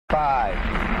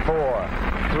5, 4,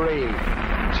 3,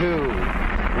 2,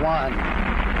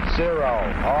 1,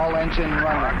 0. All engine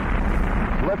running.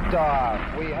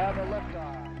 Liftoff. We have a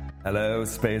liftoff. Hello,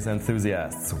 space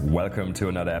enthusiasts. Welcome to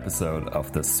another episode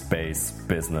of the Space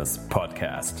Business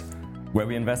Podcast, where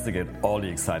we investigate all the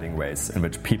exciting ways in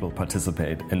which people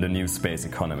participate in the new space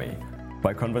economy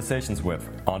by conversations with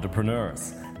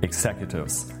entrepreneurs,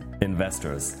 executives,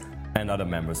 investors, and other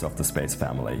members of the space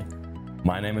family.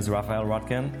 My name is Raphael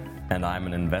Rodkin, and I'm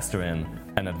an investor in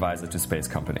and advisor to space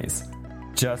companies.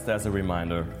 Just as a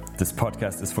reminder, this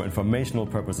podcast is for informational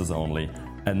purposes only,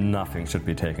 and nothing should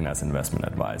be taken as investment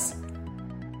advice.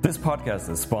 This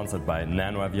podcast is sponsored by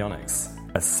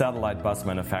NanoAvionics, a satellite bus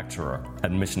manufacturer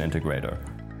and mission integrator.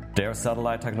 Their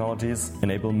satellite technologies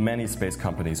enable many space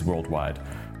companies worldwide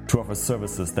to offer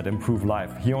services that improve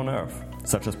life here on Earth,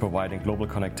 such as providing global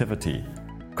connectivity,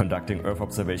 conducting Earth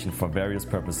observation for various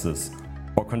purposes,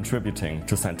 or contributing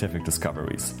to scientific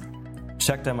discoveries.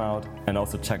 Check them out and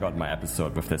also check out my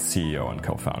episode with their CEO and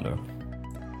co-founder.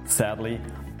 Sadly,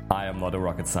 I am not a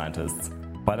rocket scientist,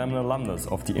 but I'm an alumnus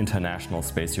of the International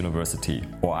Space University,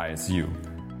 or ISU,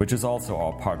 which is also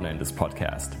our partner in this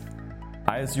podcast.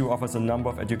 ISU offers a number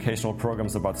of educational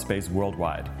programs about space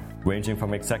worldwide, ranging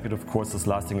from executive courses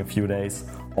lasting a few days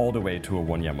all the way to a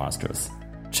one-year master's.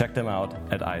 Check them out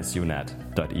at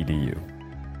isunet.edu.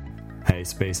 Hey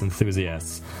space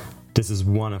enthusiasts, this is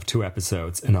one of two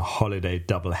episodes in a holiday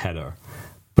doubleheader.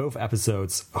 Both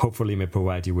episodes hopefully may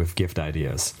provide you with gift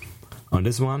ideas. On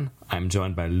this one, I'm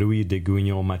joined by Louis de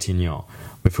Gouignon-Matignon,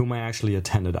 with whom I actually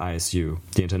attended ISU,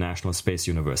 the International Space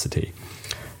University.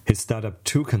 His startup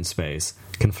Toucan Space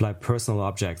can fly personal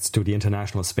objects to the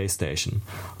International Space Station,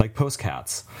 like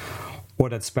postcards, or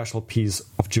that special piece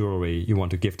of jewelry you want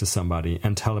to give to somebody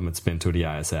and tell them it's been to the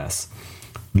ISS.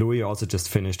 Louis also just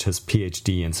finished his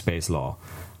PhD in space law.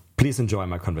 Please enjoy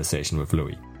my conversation with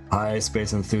Louis. Hi,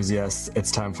 space enthusiasts.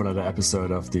 It's time for another episode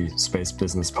of the Space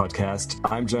Business Podcast.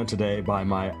 I'm joined today by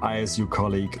my ISU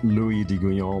colleague, Louis de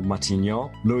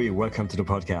Gouignon-Matignon. Louis, welcome to the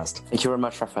podcast. Thank you very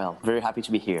much, Raphael. Very happy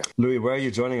to be here. Louis, where are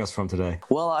you joining us from today?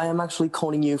 Well, I am actually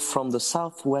calling you from the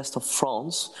southwest of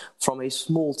France, from a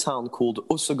small town called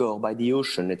Hossegor by the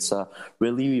ocean. It's a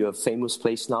really famous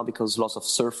place now because lots of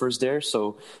surfers there.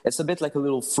 So it's a bit like a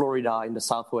little Florida in the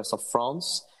southwest of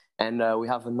France. And we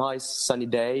have a nice sunny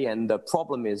day. And the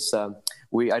problem is, I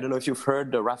don't know if you've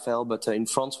heard, Raphael, but in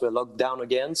France we're locked down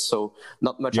again. So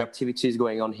not much activities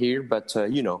going on here. But,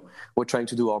 we're trying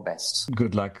to do our best.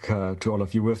 Good luck to all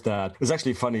of you with that. It's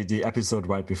actually funny. The episode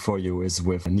right before you is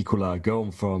with Nicolas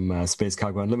Gaume from Space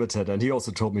Cargo Unlimited. And he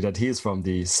also told me that he is from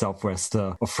the southwest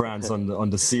of France on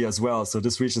the sea as well. So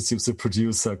this region seems to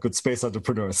produce good space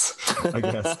entrepreneurs, I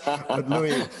guess. But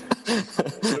Louis,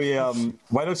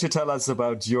 why don't you tell us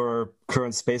about your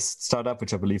current space startup,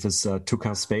 which I believe is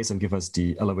Toucan Space, and give us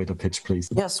the elevator pitch, please.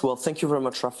 Yes, well, thank you very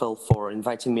much, Raphael, for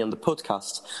inviting me on the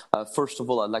podcast. First of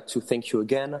all, I'd like to thank you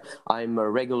again. I'm a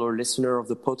regular listener of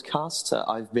the podcast.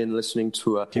 I've been listening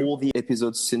to all the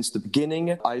episodes since the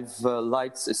beginning. I've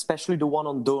liked especially the one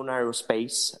on Dawn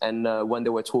Aerospace, and when they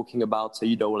were talking about,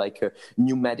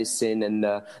 new medicine and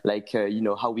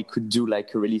how we could do a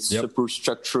really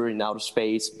superstructure in outer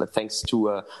space, but thanks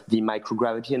to the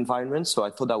microgravity environment. So I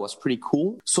thought that was pretty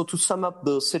cool. So to sum up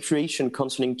the situation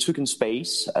concerning Toucan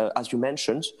Space, as you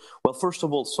mentioned, well, first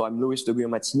of all, so I'm Louis de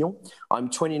Gouignon-Matignon. I'm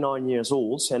 29 years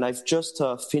old, and I've just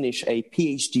finished a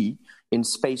PhD in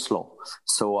space law.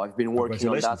 So I've been working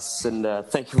on that, and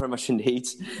thank you very much indeed.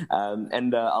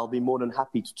 I'll be more than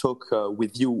happy to talk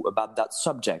with you about that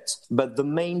subject. But the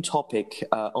main topic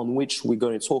on which we're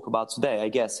going to talk about today, I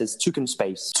guess, is Toucan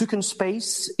Space. Toucan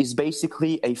Space is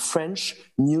basically a French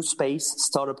new space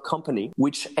startup company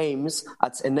which aims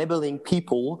at enabling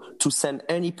people to send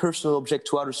any personal object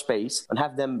to outer space and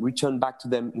have them return back to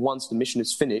them once the mission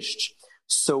is finished.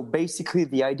 So basically,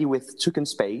 the idea with Toucan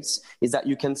Space is that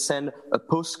you can send a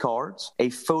postcard, a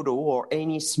photo, or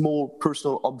any small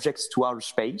personal objects to outer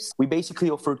space. We basically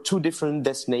offer two different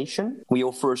destinations. We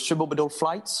offer suborbital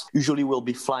flights. Usually we'll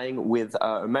be flying with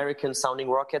American-sounding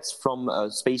rockets from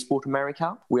Spaceport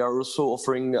America. We are also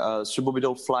offering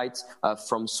suborbital flights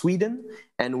from Sweden.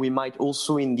 And we might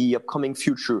also, in the upcoming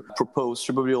future, propose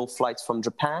suborbital flights from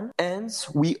Japan. And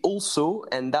we also,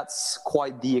 and that's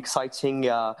quite the exciting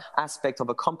aspect of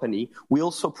a company, we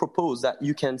also propose that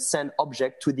you can send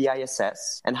objects to the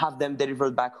ISS and have them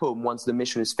delivered back home once the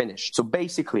mission is finished. So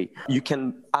basically, you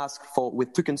can ask for,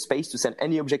 with Toucan Space, to send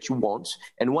any object you want.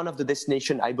 And one of the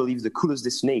destinations, I believe the coolest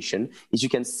destination, is you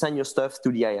can send your stuff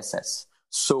to the ISS.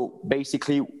 So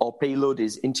basically, our payload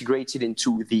is integrated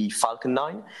into the Falcon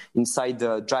 9 inside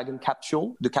the Dragon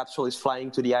capsule. The capsule is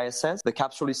flying to the ISS. The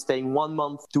capsule is staying 1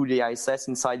 month to the ISS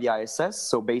inside the ISS.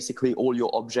 So basically, all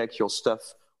your objects, your stuff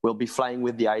will be flying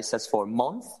with the ISS for a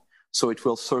month. So it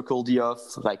will circle the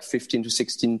Earth like 15 to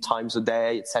 16 times a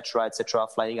day, etc.,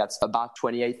 flying at about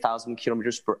 28,000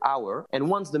 kilometers per hour. And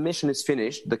once the mission is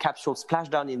finished, the capsule splashes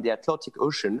down in the Atlantic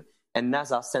Ocean and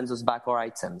NASA sends us back our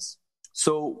items.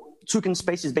 So Toucan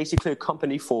Space is basically a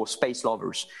company for space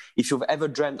lovers. If you've ever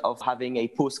dreamt of having a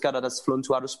postcard that has flown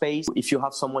to outer space, if you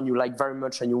have someone you like very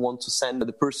much and you want to send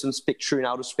the person's picture in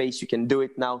outer space, you can do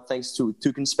it now thanks to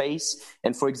Toucan Space.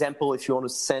 And for example, if you want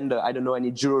to send,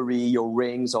 any jewelry or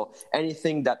rings or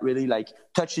anything that really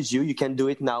touches you, you can do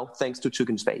it now thanks to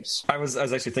Toucan Space. I was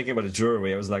actually thinking about the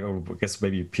jewelry. I was like, I guess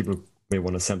maybe people may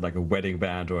want to send a wedding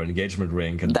band or an engagement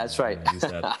ring. And, that's right.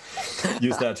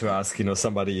 Use that to ask,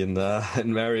 somebody in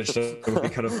marriage. That would be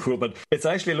kind of cool. But it's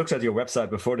actually looked at your website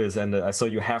before this, and I saw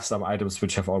you have some items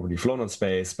which have already flown on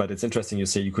space. But it's interesting you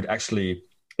say you could actually.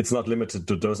 It's not limited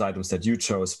to those items that you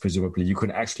chose, presumably. You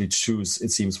can actually choose,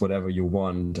 it seems, whatever you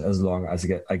want, as long as,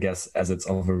 I guess, as it's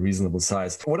of a reasonable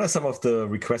size. What are some of the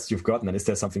requests you've gotten, and is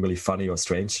there something really funny or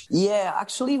strange? Yeah,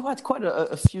 actually, we had quite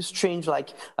a few strange,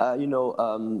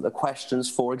 questions.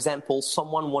 For example,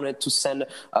 someone wanted to send,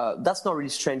 that's not really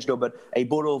strange, though, but a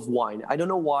bottle of wine. I don't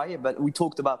know why, but we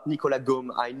talked about Nicolas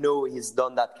Gaume. I know he's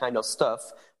done that kind of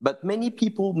stuff. But many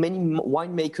people, many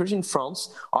winemakers in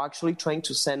France are actually trying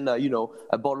to send, a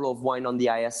bottle of wine on the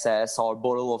ISS or a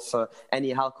bottle of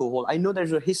any alcohol. I know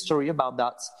there's a history about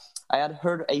that. I had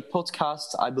heard a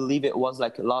podcast, I believe it was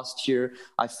last year.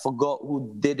 I forgot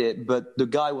who did it, but the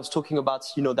guy was talking about,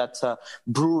 that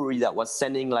brewery that was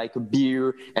sending a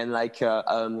beer and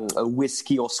a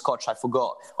whiskey or scotch, I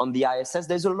forgot, on the ISS.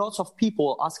 There's a lot of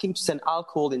people asking to send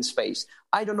alcohol in space.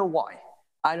 I don't know why.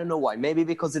 Maybe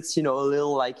because it's, a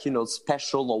little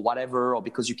special or whatever, or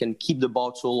because you can keep the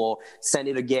bottle or send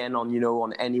it again on,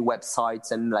 on any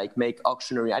websites and make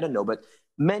auctionery. I don't know. But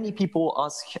many people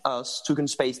ask us, Toucan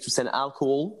Space, to send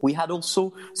alcohol. We had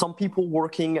also some people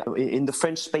working in the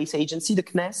French space agency, the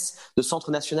CNES, the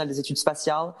Centre National des Études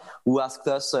Spatiales, who asked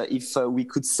us if we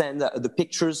could send the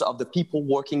pictures of the people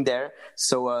working there.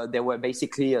 So they were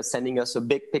basically sending us a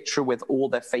big picture with all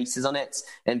their faces on it.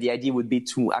 And the idea would be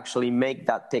to actually make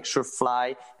that picture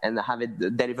fly and have it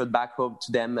delivered back home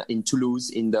to them in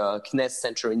Toulouse, in the CNES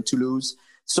Center in Toulouse.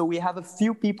 So we have a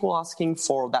few people asking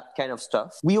for that kind of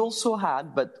stuff. We also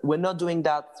had, but we're not doing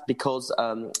that because,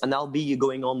 and I'll be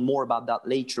going on more about that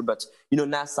later, but,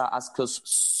 NASA asked us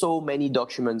so many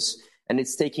documents and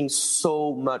it's taking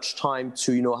so much time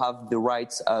to, have the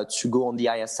right to go on the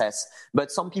ISS.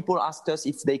 But some people asked us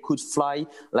if they could fly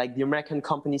like the American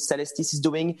company Celestis is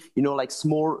doing,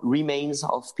 small remains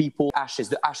of people,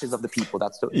 the ashes of the people.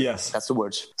 That's the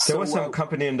word. There was some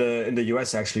company in the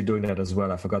US actually doing that as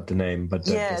well. I forgot the name, but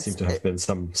there seemed to have been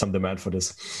some demand for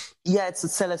this. Yeah, it's a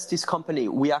Celestis company.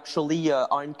 We actually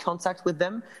are in contact with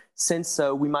them. Since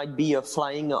we might be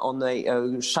flying on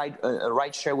a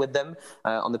ride share with them,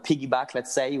 on the piggyback,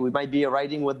 let's say, we might be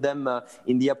riding with them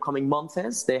in the upcoming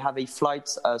months. They have a flight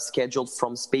scheduled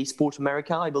from Spaceport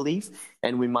America, I believe,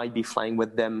 and we might be flying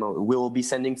with them. We will be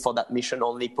sending for that mission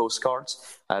only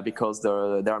postcards because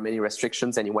there are many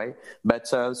restrictions anyway. But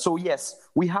so yes,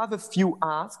 we have a few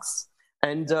asks.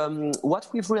 And what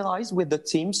we've realized with the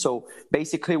team, so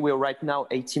basically we're right now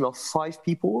a team of 5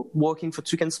 people working for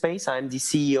Toucan Space. I'm the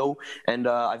CEO, and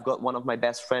I've got one of my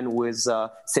best friends who is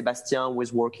Sébastien, who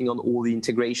is working on all the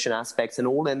integration aspects and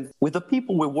all. And with the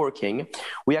people we're working,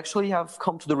 we actually have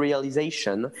come to the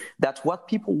realization that what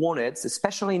people wanted,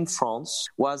 especially in France,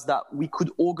 was that we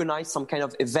could organize some kind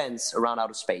of events around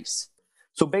outer space.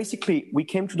 So basically, we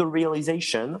came to the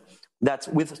realization that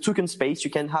with Toucan Space, you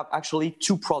can have actually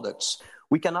 2 products.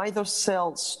 We can either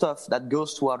sell stuff that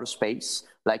goes to outer space,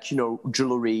 like,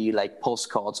 jewelry, like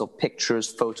postcards or pictures,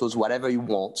 photos, whatever you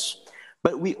want.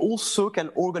 But we also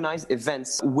can organize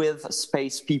events with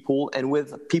space people and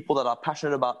with people that are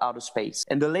passionate about outer space.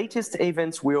 And the latest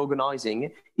event we're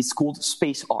organizing is called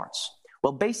Space Arts.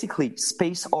 Well, basically,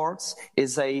 Space Arts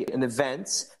is an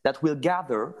event that will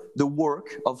gather the work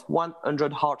of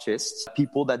 100 artists,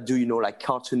 people that do, like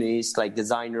cartoonists, like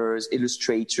designers,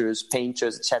 illustrators,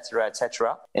 painters,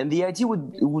 etc. And the idea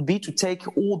would be to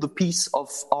take all the piece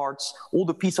of art, all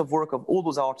the piece of work of all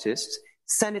those artists,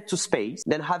 send it to space,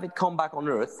 then have it come back on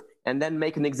Earth, and then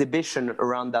make an exhibition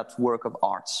around that work of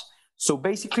art. So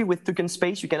basically with Token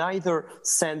Space, you can either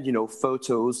send,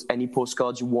 photos, any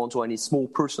postcards you want, or any small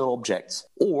personal objects,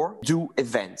 or do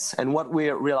events. And what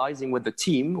we're realizing with the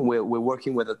team, we're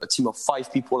working with a team of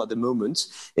 5 people at the moment,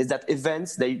 is that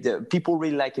events, the people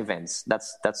really like events.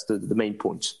 That's the main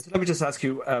point. So let me just ask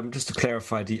you, just to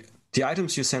clarify, the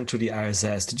items you sent to the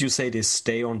ISS, did you say they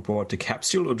stay on board the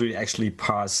capsule, or do they actually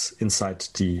pass inside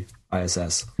the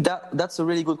ISS? That's a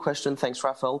really good question. Thanks,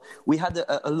 Raphael. We had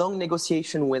a long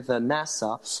negotiation with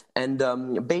NASA,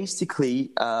 and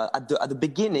basically at the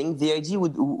beginning, the idea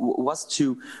was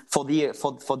for the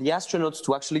astronauts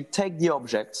to actually take the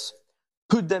objects,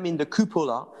 put them in the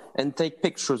cupola, and take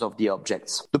pictures of the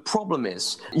objects. The problem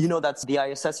is, that the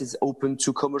ISS is open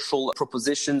to commercial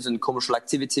propositions and commercial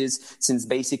activities since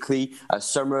basically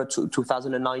summer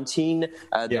 2019.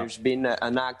 There's been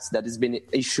an act that has been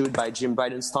issued by Jim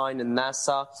Bridenstine and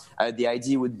NASA. The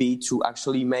idea would be to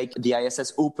actually make the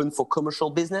ISS open for commercial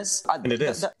business. And it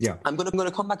is, yeah. I'm going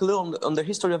to come back a little on the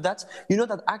history of that. You know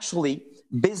that actually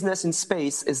business in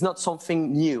space is not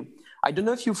something new. I don't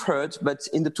know if you've heard, but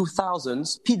in the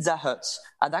 2000s, Pizza Hut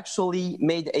had actually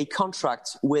made a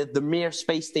contract with the Mir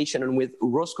space station and with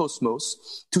Roscosmos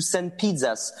to send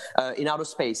pizzas in outer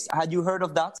space. Had you heard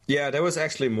of that? Yeah, there was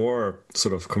actually more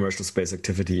sort of commercial space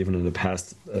activity even in the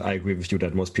past. I agree with you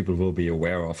that most people will be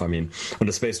aware of. I mean, on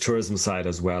the space tourism side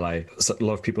as well, a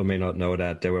lot of people may not know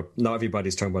that. Now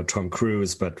everybody's talking about Tom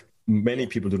Cruise, but many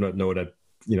people do not know that.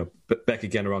 Back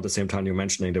again around the same time you're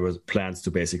mentioning, there were plans to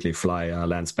basically fly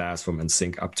Lance Bass from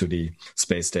NSYNC up to the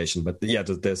space station. But yeah,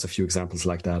 there's a few examples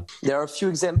like that. There are a few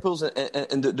examples,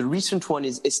 and the recent one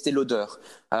is Estée Lauder,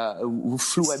 who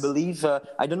flew, I believe,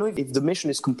 I don't know if the mission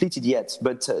is completed yet,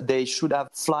 but they should have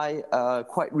fly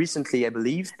quite recently, I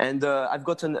believe. And I've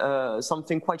gotten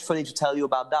something quite funny to tell you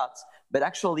about that. But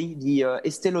actually, the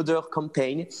Estée Lauder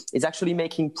campaign is actually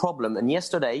making problem. And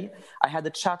yesterday, I had a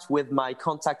chat with my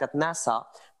contact at NASA,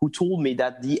 who told me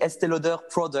that the Estée Lauder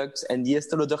product and the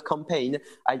Estée Lauder campaign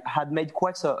had made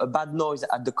quite a bad noise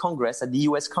at the Congress, at the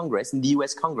US Congress, in the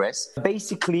US Congress.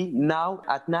 Basically, now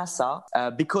at NASA,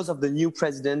 because of the new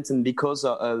president and because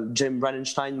Jim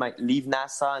Bridenstine might leave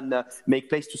NASA and make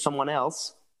place to someone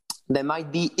else, there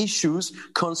might be issues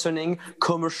concerning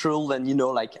commercial and,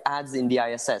 ads in the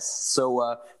ISS.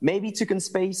 So maybe Token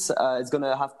Space is going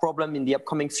to have problem in the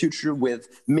upcoming future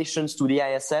with missions to the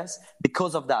ISS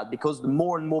because of that, because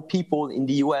more and more people in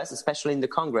the US, especially in the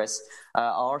Congress,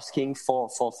 are asking for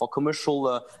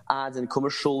commercial ads and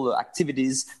commercial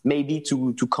activities, maybe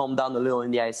to calm down a little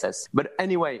in the ISS. But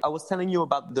anyway, I was telling you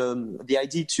about the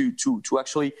idea to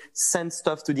actually send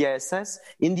stuff to the ISS.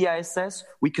 In the ISS,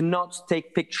 we cannot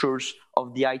take pictures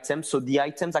of the items, so the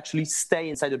items actually stay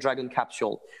inside the Dragon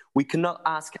capsule. We cannot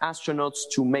ask astronauts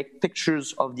to make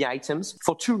pictures of the items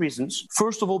for 2 reasons.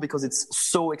 First of all, because it's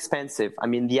so expensive. I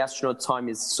mean, the astronaut time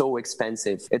is so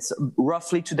expensive. It's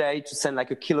roughly today to send like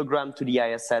a kilogram to the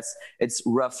ISS. It's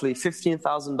roughly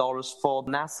 $15,000 for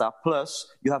NASA. Plus,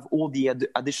 you have all the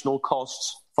additional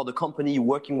costs for the company you're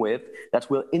working with that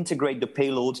will integrate the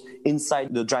payload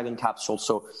inside the Dragon capsule.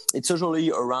 So it's usually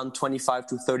around $25,000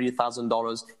 to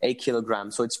 $30,000 a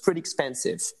kilogram. So it's pretty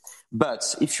expensive.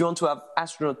 But if you want to have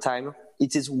astronaut time,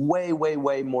 it is way, way,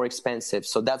 way more expensive.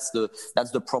 So that's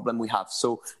the problem we have.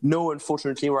 So no,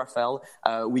 unfortunately, Raphael,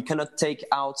 we cannot take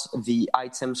out the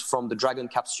items from the Dragon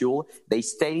capsule. They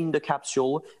stay in the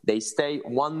capsule. They stay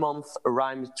 1 month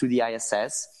around to the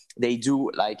ISS. They do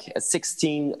like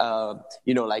 16,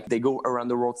 they go around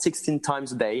the world 16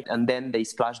 times a day, and then they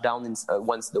splash down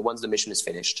once the mission is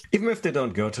finished. Even if they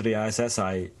don't go to the ISS,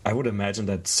 I would imagine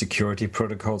that security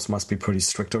protocols must be pretty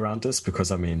strict around this,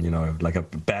 because, I mean, like a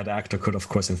bad actor could, of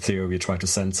course, in theory, try to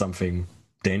send something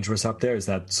dangerous up there. Is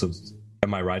that so?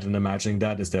 Am I right in imagining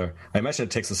that? I imagine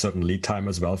it takes a certain lead time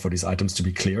as well for these items to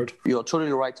be cleared. You're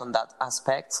totally right on that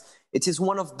aspect. It is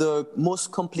one of the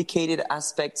most complicated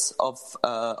aspects of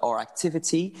our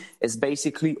activity, is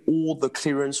basically all the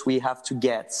clearance we have to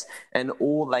get and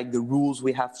all like the rules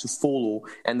we have to follow,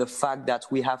 and the fact that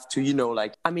we have to,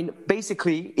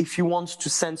 basically, if you want to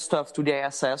send stuff to the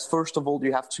ISS, first of all,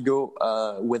 you have to go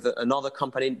with another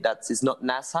company that is not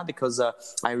NASA, because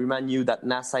I remind you that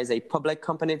NASA is a public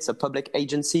company. It's a public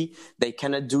agency. They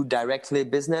cannot do directly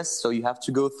business. So you have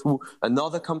to go through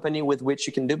another company with which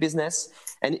you can do business.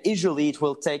 And usually it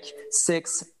will take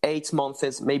 6-8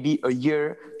 months, maybe a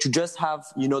year, to just have,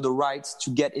 the right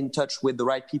to get in touch with the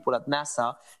right people at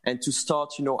NASA and to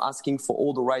start, asking for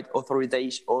all the right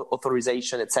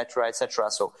authorization, etc., etc.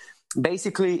 So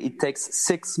basically it takes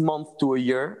 6 months to a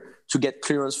year to get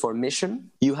clearance for a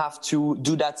mission. You have to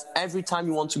do that every time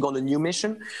you want to go on a new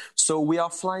mission. So we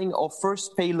are flying our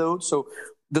first payload. So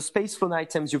The Spaceflown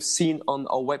items you've seen on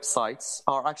our websites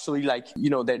are actually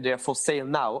they're for sale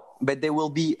now, but they will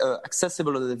be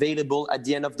accessible and available at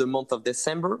the end of the month of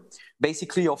December.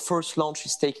 Basically, our first launch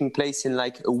is taking place in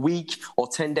like a week or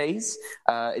 10 days.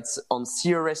 It's on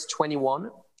CRS-21.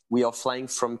 We are flying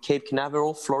from Cape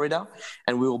Canaveral, Florida,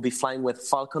 and we will be flying with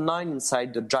Falcon 9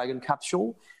 inside the Dragon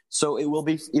capsule. So it will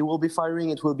be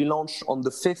firing. It will be launched on the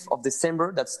 5th of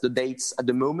December. That's the dates at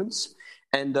the moment.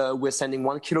 And we're sending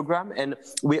 1 kilogram, and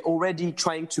we're already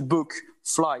trying to book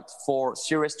flight for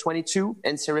CRS-22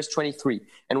 and CRS-23.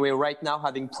 And we're right now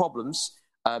having problems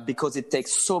because it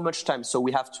takes so much time. So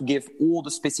we have to give all the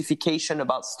specification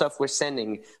about stuff we're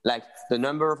sending, like the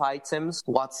number of items,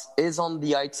 what is on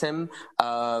the item,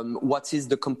 what is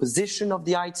the composition of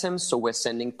the item. So we're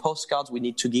sending postcards. We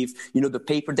need to give, the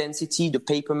paper density, the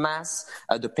paper mass,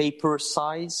 the paper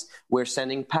size. We're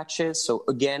sending patches. So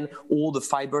again, all the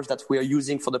fibers that we are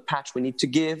using for the patch we need to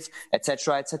give,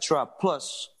 etc., etc.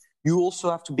 Plus, you also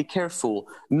have to be careful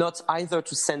not either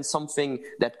to send something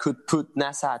that could put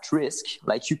NASA at risk.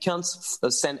 Like you can't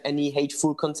send any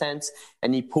hateful content,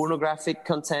 any pornographic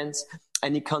content,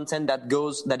 any content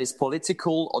that is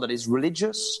political or that is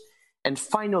religious. And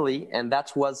finally, and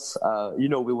that was, we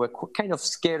were kind of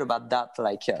scared about that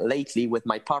lately with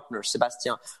my partner,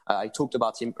 Sebastian. I talked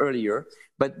about him earlier,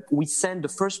 but we sent the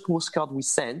first postcard we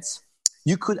sent.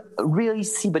 You could really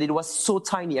see, but it was so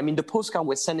tiny. I mean, the postcard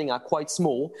we're sending are quite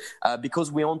small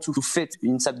because we want to fit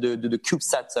inside the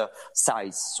CubeSat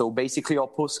size. So basically, our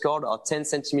postcard are 10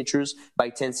 centimeters by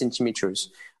 10 centimeters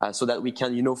so that we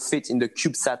can, fit in the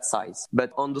CubeSat size.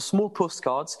 But on the small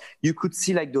postcards, you could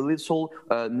see like the little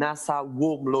NASA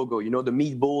worm logo, the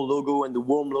meatball logo and the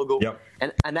worm logo. Yep.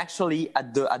 And actually,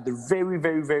 at the very,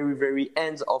 very, very, very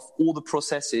end of all the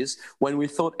processes, when we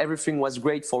thought everything was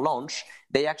great for launch,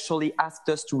 they actually asked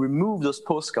us to remove those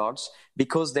postcards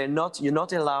because you're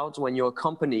not allowed when you're a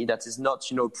company that is not,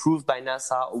 approved by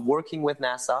NASA or working with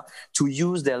NASA to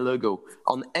use their logo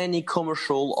on any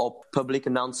commercial or public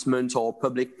announcement or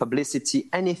public publicity,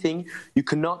 anything. You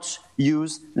cannot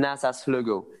use NASA's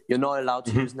logo. You're not allowed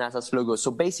to use NASA's logo.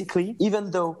 So basically,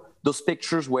 even though those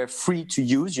pictures were free to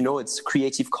use, it's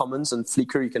Creative Commons and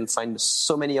Flickr. You can find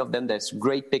so many of them. There's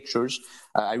great pictures.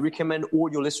 I recommend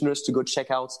all your listeners to go check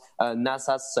out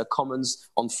NASA's Commons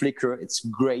on Flickr. It's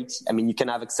great. I mean, you can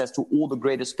have access to all the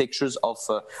greatest pictures of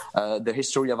the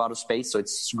history of outer space. So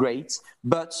it's great.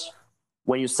 But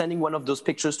when you're sending one of those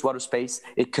pictures to outer space,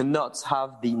 it cannot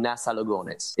have the NASA logo on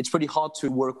it. It's pretty hard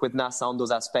to work with NASA on those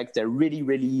aspects. They're really,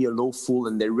 really lawful,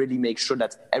 and they really make sure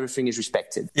that everything is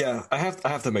respected. Yeah, I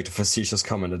have to make a facetious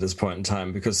comment at this point in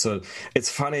time because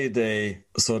it's funny they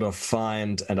sort of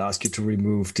find and ask you to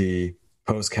remove the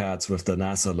postcards with the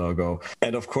NASA logo.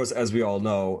 And of course, as we all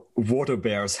know, water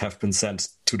bears have been sent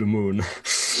to the moon.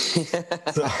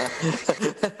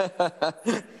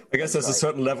 I guess there's a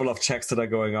certain level of checks that are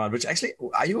going on, which actually,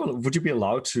 would you be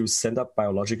allowed to send up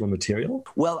biological material?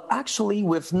 Well, actually,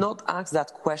 we've not asked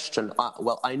that question.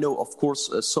 I know, of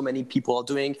course, so many people are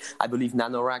doing. I believe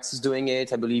NanoRax is doing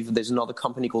it. I believe there's another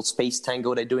company called Space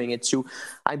Tango. They're doing it too.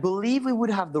 I believe we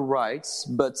would have the rights,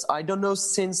 but I don't know,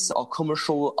 since our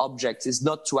commercial object is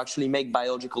not to actually make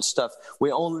biological stuff.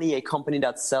 We're only a company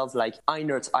that sells like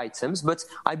inert items, but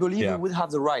I believe we would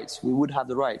have the rights. We would have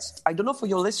the rights. I don't know for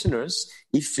your listeners,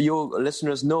 if your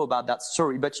listeners know about that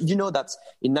story, but you know that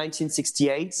in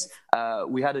 1968,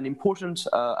 we had an important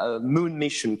moon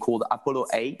mission called Apollo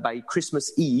 8. By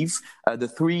Christmas Eve, the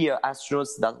 3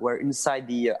 astronauts that were inside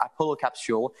the Apollo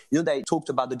capsule, they talked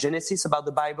about the Genesis, about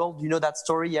the Bible. Do you know that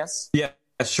story? Yes? Yeah.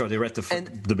 Sure, they read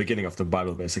the beginning of the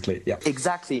Bible, basically. Yeah,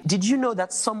 exactly. Did you know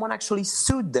that someone actually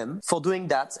sued them for doing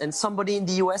that? And somebody in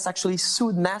the US actually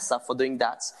sued NASA for doing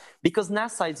that? Because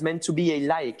NASA is meant to be a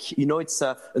laïc, it's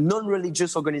a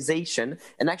non-religious organization.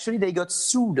 And actually they got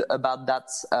sued about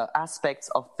that aspect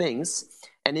of things.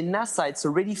 And in NASA, it's a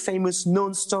really famous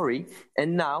known story.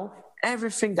 And now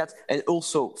everything that, and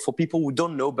also for people who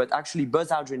don't know, but actually Buzz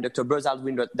Aldrin, Dr. Buzz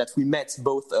Aldrin, that we met,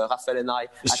 both Raphael and I,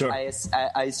 at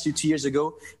ISU 2 years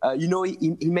ago, he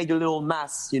made a little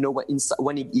mass,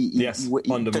 when he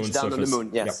touched down on the moon.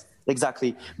 Yes. Yep.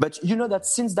 Exactly. But you know that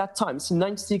since that time, since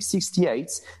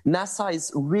 1968, NASA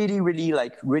is really, really,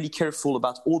 really careful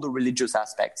about all the religious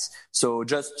aspects. So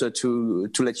just to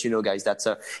let you know, guys, that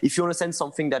if you want to send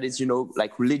something that is,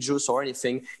 religious or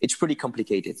anything, it's pretty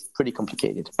complicated.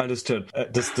 Understood.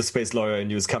 The space lawyer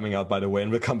in you is coming out, by the way, and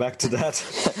we'll come back to that.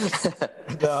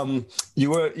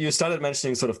 You started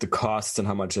mentioning sort of the costs and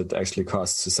how much it actually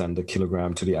costs to send a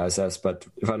kilogram to the ISS. But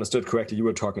if I understood correctly, you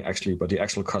were talking actually about the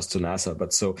actual cost to NASA.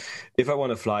 But so if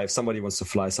somebody wants to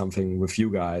fly something with you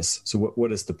guys, so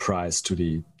what is the price to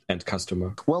the end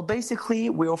customer? Well, basically,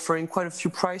 we're offering quite a few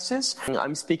prices.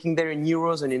 I'm speaking there in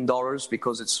euros and in dollars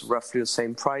because it's roughly the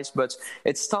same price, but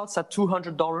it starts at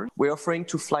 $200. We're offering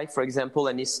to fly, for example,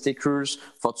 any stickers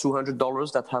for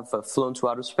 $200 that have flown to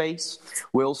outer space.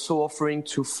 We're also offering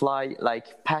to fly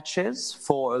like patches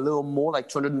for a little more, like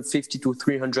 250 to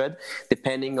 300,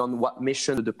 depending on what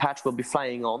mission the patch will be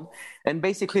flying on. And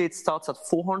basically, it starts at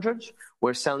 $400.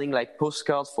 We're selling like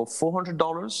postcards for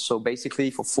 $400. So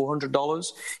basically, for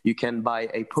 $400, you can buy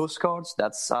a postcard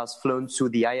that has flown to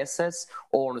the ISS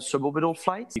or on a suborbital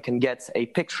flight. You can get a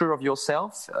picture of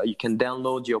yourself. You can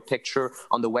download your picture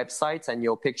on the website, and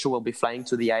your picture will be flying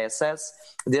to the ISS.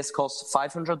 This costs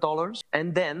 $500.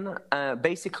 And then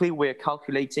basically, we're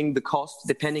calculating the cost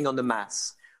depending on the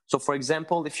mass. So, for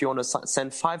example, if you want to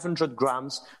send 500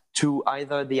 grams to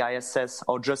either the ISS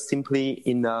or just simply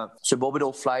in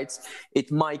suborbital flights,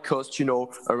 it might cost,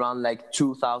 around like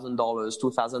 $2,000,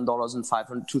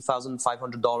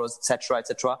 $2,500,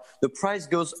 etc. The price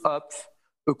goes up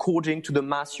according to the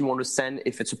mass you want to send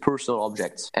if it's a personal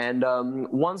object. And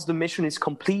once the mission is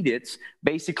completed,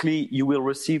 basically you will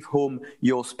receive home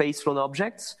your space-flown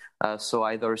objects. So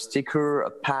either a sticker,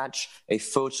 a patch, a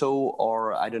photo,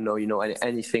 or I don't know,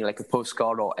 anything like a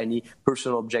postcard or any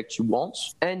personal object you want.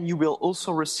 And you will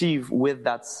also receive with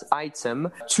that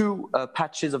item 2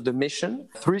 patches of the mission,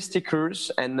 3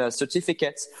 stickers, and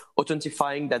certificates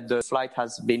authentifying that the flight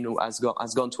has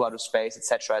gone to outer space,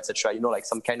 etc. Like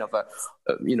some kind of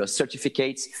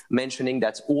certificates mentioning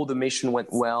that all the mission went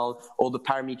well, all the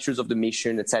parameters of the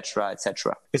mission, etc.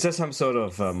 Is there some sort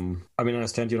of I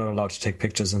understand you're not allowed to take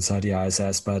pictures inside the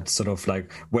ISS, but sort of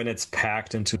like when it's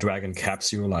packed into Dragon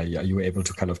capsule, are you able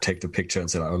to kind of take the picture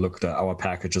and say, oh, look, our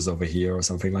package is over here or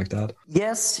something like that?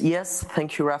 Yes.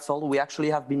 Thank you, Raphael. We actually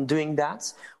have been doing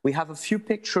that. We have a few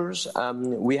pictures.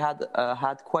 We had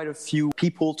quite a few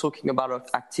people talking about our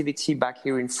activity back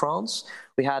here in France.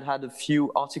 We had a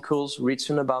few articles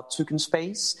written about Toucan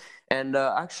Space. And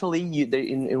actually,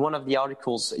 in one of the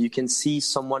articles, you can see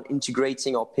someone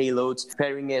integrating our payload,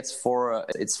 preparing it for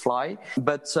its fly.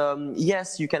 But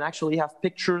yes, you can actually have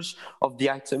pictures of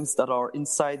the items that are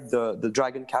inside the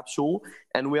Dragon capsule.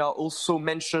 And we are also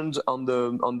mentioned on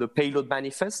the payload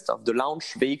manifest of the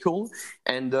launch vehicle.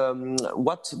 And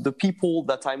what the people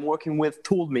that I'm working with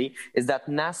told me is that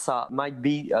NASA might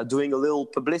be doing a little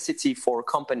publicity for a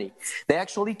company. They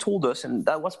actually told us, and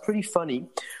that was pretty funny,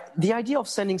 the idea of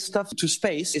sending stuff to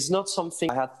space is not something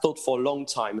I had thought for a long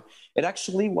time. It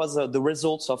actually was the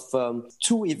result of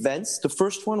 2 events. The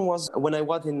first one was when I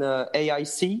was in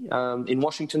AIC in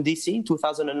Washington, D.C. in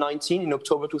 2019, in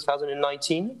October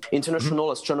 2019,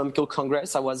 International Astronomical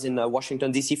Congress. I was in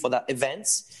Washington, D.C. for that event.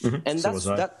 And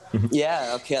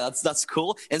that's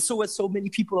cool. And so were so many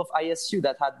people of ISU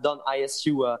that had done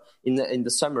ISU in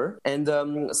the summer.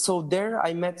 And so there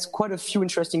I met quite a few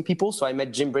interesting people. So I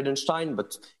met Jim Bridenstine,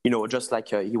 but, just like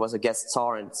he was a guest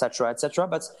star, and et cetera.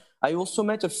 But I also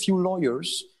met a few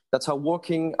lawyers that are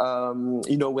working,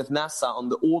 with NASA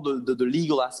on all the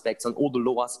legal aspects and all the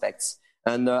law aspects.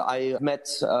 And I met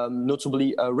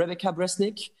notably Rebecca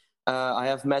Bresnik. I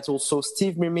have met also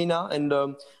Steve Mirmina, and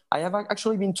I have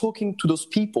actually been talking to those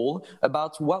people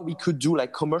about what we could do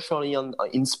like commercially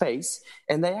in space.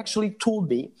 And they actually told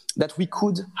me that we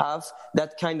could have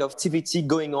that kind of activity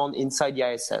going on inside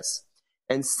the ISS.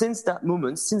 And since that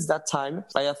moment, since that time,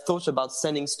 I have thought about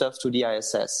sending stuff to the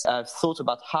ISS. I've thought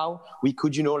about how we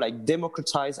could,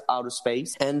 democratize outer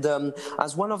space. And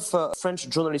as one of French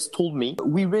journalists told me,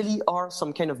 we really are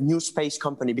some kind of new space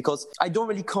company, because I don't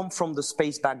really come from the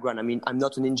space background. I'm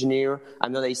not an engineer.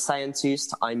 I'm not a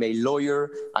scientist. I'm a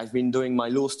lawyer. I've been doing my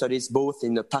law studies both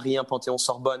in Paris 1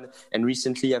 Panthéon-Sorbonne, and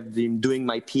recently I've been doing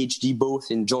my PhD both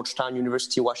in Georgetown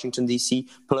University, Washington, D.C.,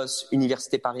 plus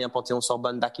Université Paris 1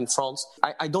 Panthéon-Sorbonne back in France.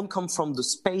 I don't come from the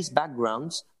space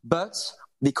background, but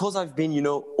because I've been,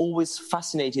 always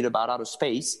fascinated about outer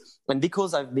space, and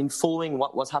because I've been following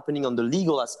what was happening on the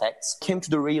legal aspects, came to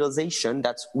the realization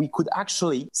that we could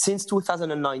actually, since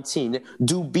 2019,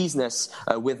 do business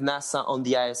with NASA on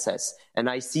the ISS. And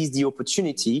I seized the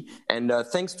opportunity. And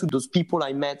thanks to those people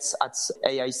I met at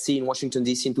AIC in Washington,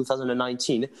 D.C. in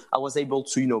 2019, I was able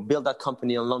to, build that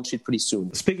company and launch it pretty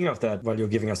soon. Speaking of that, while you're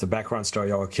giving us the background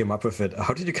story, how I came up with it,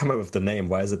 how did you come up with the name?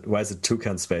 Why is it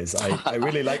Toucan Space? I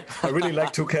really like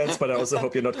toucans, but I also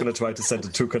hope you're not going to try to send a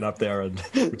toucan up there and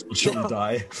shouldn't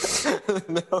die.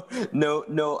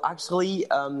 No. Actually,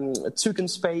 Toucan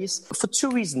Space for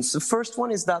 2 reasons. The first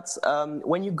one is that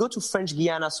when you go to French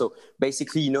Guiana, so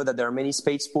basically you know that there are many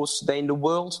spaceports today in the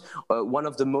world. One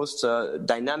of the most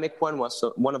dynamic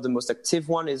one of the most active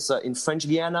one is in French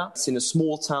Guiana. It's in a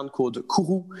small town called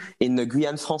Kourou in the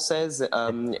Guyane Française.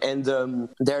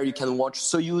 There you can watch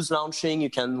Soyuz launching, you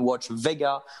can watch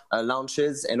Vega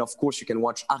launches, and of course you can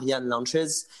watch Ariane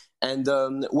launches. And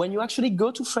when you actually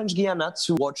go to French Guiana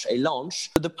to watch a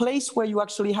launch, the place where you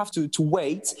actually have to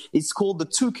wait is called the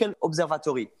Toucan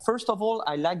Observatory. First of all,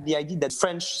 I like the idea that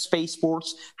French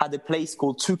spaceports had a place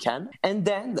called Toucan. And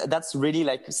then that's really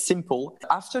like simple.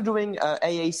 After doing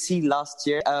AAC last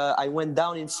year, I went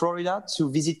down in Florida to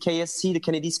visit KSC, the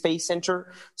Kennedy Space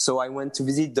Center. So I went to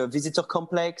visit the visitor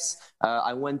complex.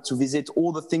 I went to visit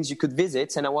all the things you could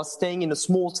visit. And I was staying in a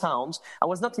small town. I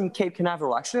was not in Cape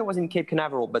Canaveral. Actually, I was in Cape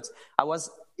Canaveral, but I was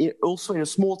also in a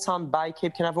small town by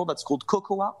Cape Canaveral that's called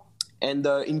Cocoa. And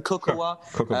in Cocoa,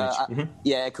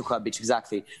 Cocoa Beach,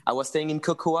 exactly. I was staying in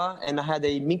Cocoa, and I had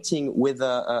a meeting with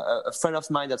a friend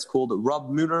of mine that's called Rob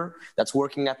Mueller, that's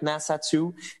working at NASA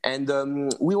too. And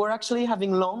we were actually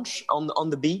having lunch on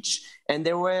the beach, and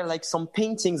there were like some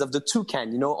paintings of the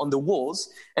toucan, on the walls.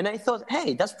 And I thought,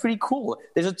 hey, that's pretty cool.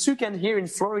 There's a toucan here in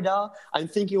Florida. I'm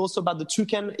thinking also about the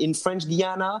toucan in French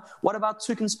Guiana. What about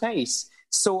Toucan Space?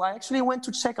 So I actually went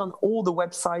to check on all the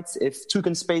websites if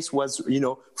Toucan Space was,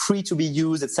 free to be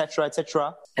used,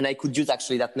 etc. And I could use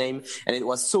actually that name, and it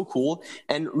was so cool.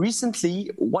 And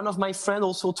recently, one of my friends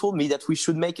also told me that we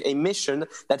should make a mission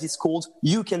that is called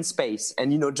You Can Space,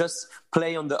 and just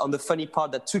play on the funny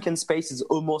part that Toucan Space is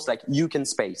almost like You Can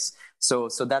Space. So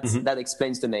that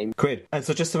explains the name. Great. And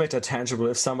so just to make that tangible,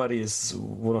 if somebody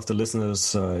one of the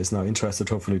listeners is now interested,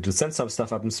 hopefully, to send some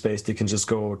stuff up in space, they can just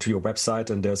go to your website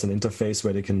and there's an interface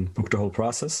where they can book the whole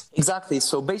process? Exactly.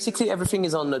 So basically everything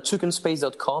is on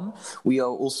toucanspace.com. We are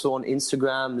also on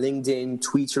Instagram, LinkedIn,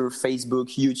 Twitter,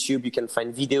 Facebook, YouTube. You can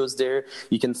find videos there.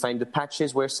 You can find the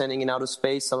patches we're sending in outer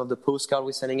space, some of the postcards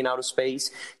we're sending in outer space.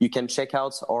 You can check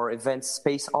out our event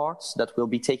Space Arts that will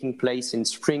be taking place in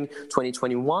spring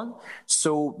 2021.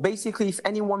 So basically, if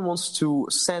anyone wants to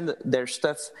send their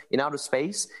stuff in outer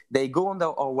space, they go on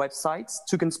our website,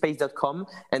 toucanspace.com,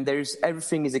 and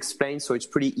everything is explained, so it's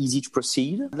pretty easy to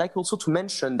proceed. I'd like also to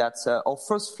mention that our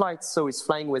first flight is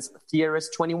flying with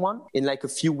TRS-21 in like a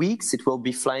few weeks. It will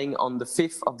be flying on the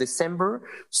 5th of December.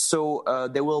 So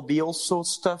there will be also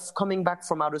stuff coming back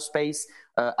from outer space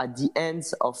at the end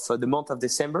of the month of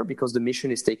December, because the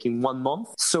mission is taking 1 month.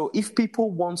 So if people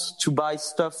want to buy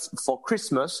stuff for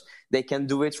Christmas, they can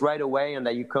do it right away, and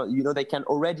they can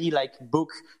already like book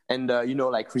and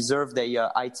reserve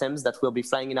their items that will be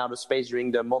flying in outer space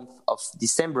during the month of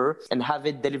December, and have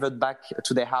it delivered back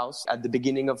to their house at the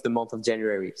beginning of the month of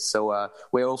January. So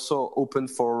we're also open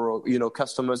for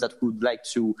customers that would like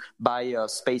to buy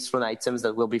space flown items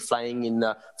that will be flying in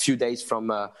a few days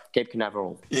from Cape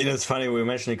Canaveral. It's funny, we were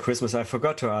mentioning Christmas. I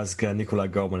forgot to ask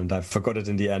Nicolas Gorman, and I forgot it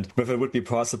in the end, if it would be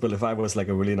possible, if I was like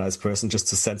a really nice person, just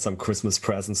to send some Christmas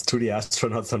presents to the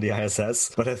astronauts on the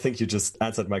ISS. But I think you just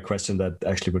answered my question that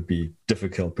actually would be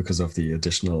difficult because of the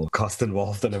additional cost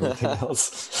involved and everything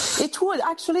else. It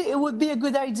would be a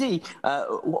good idea.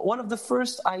 One of the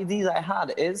first ideas I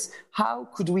had is how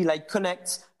could we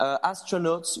connect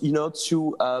astronauts,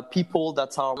 to people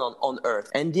that are on Earth.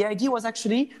 And the idea was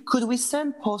actually, could we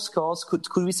send postcards?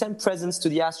 Could we send presents to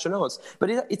the astronauts?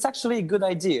 But it's actually a good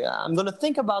idea. I'm going to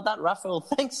think about that, Raphael.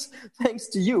 Thanks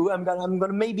to you. I'm gonna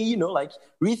maybe,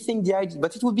 rethink the idea.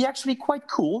 But it would be actually quite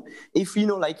cool if,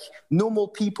 normal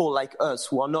people like us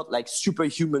who are not like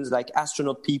superhumans, like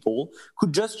astronaut people,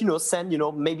 could just, send,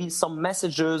 maybe some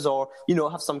messages or,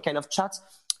 have some kind of chat.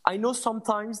 I know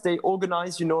sometimes they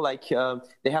organize,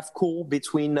 they have call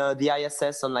between the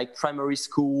ISS and primary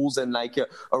schools and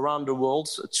around the world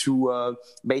to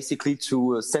basically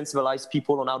to sensibilize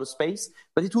people on outer space.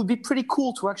 But it would be pretty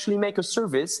cool to actually make a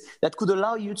service that could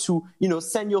allow you to,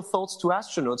 send your thoughts to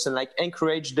astronauts and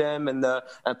encourage them and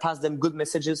pass them good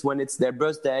messages when it's their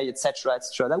birthday, etc.,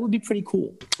 etc. That would be pretty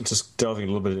cool. Just delving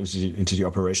a little bit into the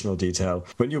operational detail.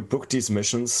 When you book these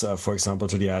missions, for example,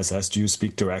 to the ISS, do you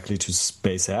speak directly to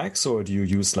SpaceX, or do you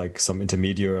use some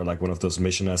intermediary, like one of those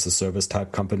mission as a service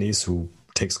type companies who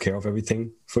takes care of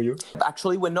everything for you?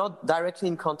 Actually, we're not directly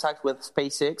in contact with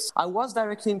SpaceX. I was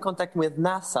directly in contact with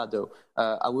NASA, though.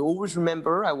 I will always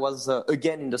remember I was,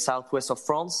 again, in the southwest of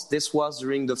France. This was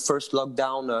during the first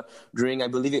lockdown, I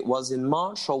believe it was in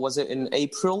March, or was it in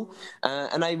April?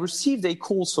 And I received a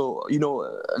call, so,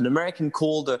 an American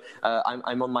called,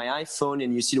 I'm on my iPhone,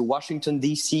 and you see the Washington,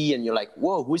 D.C., and you're like,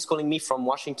 whoa, who is calling me from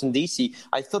Washington, D.C.?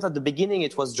 I thought at the beginning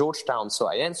it was Georgetown, so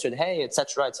I answered, hey,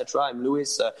 etc., I'm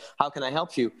Louis, how can I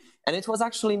help you? And it was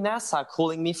actually NASA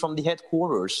calling me from the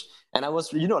headquarters. And I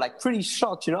was, like pretty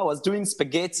shocked. I was doing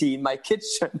spaghetti in my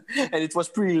kitchen and it was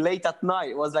pretty late at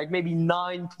night. It was like maybe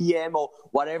 9 p.m. or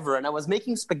whatever. And I was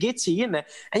making spaghetti and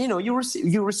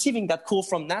you're receiving that call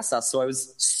from NASA. So I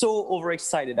was so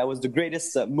overexcited. That was the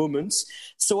greatest moment.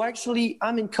 So actually,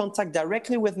 I'm in contact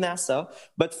directly with NASA,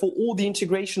 but for all the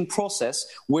integration process,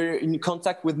 we're in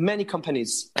contact with many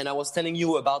companies. And I was telling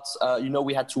you about,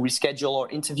 we had to reschedule our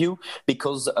interview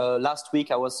because last week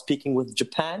I was speaking with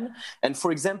Japan. And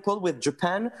for example, with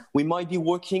Japan, we might be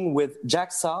working with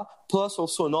JAXA, plus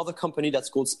also another company that's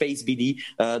called Space BD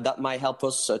that might help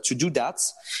us to do that.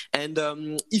 And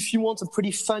if you want a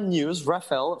pretty fun news,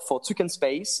 Raphael, for Toucan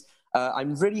Space,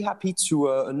 I'm really happy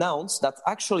to announce that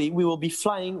actually we will be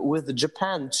flying with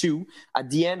Japan too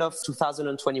at the end of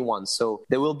 2021. So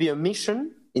there will be a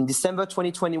mission in December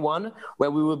 2021, where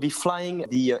we will be flying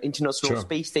the International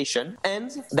Space Station.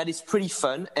 And that is pretty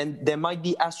fun. And there might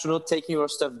be astronauts taking our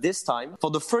stuff this time.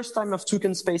 For the first time of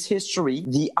Toucan Space history,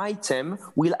 the item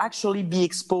will actually be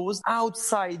exposed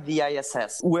outside the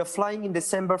ISS. We're flying in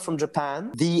December from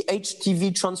Japan. The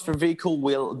HTV transfer vehicle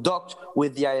will dock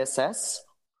with the ISS.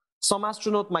 Some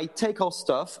astronaut might take our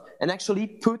stuff and actually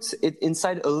put it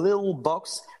inside a little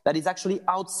box that is actually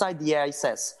outside the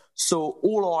ISS. So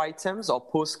all our items, our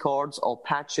postcards, our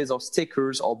patches, our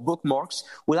stickers, our bookmarks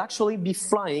will actually be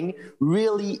flying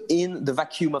really in the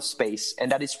vacuum of space.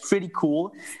 And that is pretty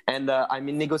cool. And I'm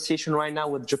in negotiation right now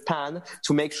with Japan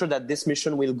to make sure that this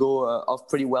mission will go off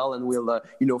pretty well and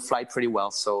will, fly pretty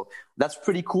well. So that's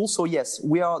pretty cool. So yes,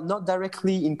 we are not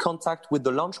directly in contact with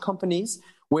the launch companies.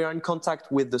 We are in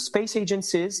contact with the space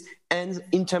agencies and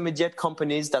intermediate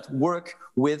companies that work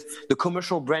with the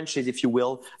commercial branches, if you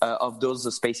will, of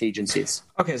those space agencies.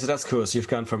 Okay, so that's cool. So you've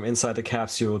gone from inside the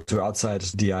capsule to outside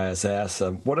the ISS.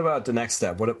 What about the next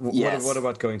step? What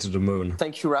about going to the moon?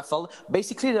 Thank you, Raphael.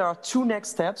 Basically, there are two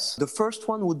next steps. The first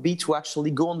one would be to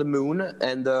actually go on the moon.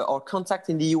 And our contact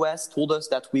in the US told us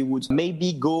that we would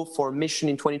maybe go for a mission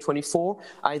in 2024,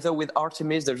 either with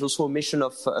Artemis. There's also a mission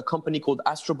of a company called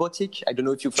Astrobotic. I don't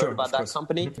know if you've heard about that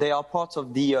company. They are part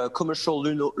of the Commercial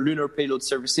Lunar Payload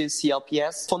Services, CLPS.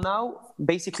 For now,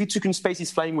 basically, Toucan Space is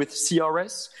flying with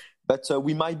CRS, but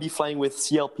we might be flying with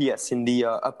CLPS in the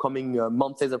upcoming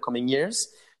months, upcoming years.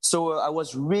 So I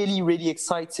was really, really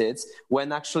excited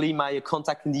when actually my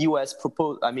contact in the US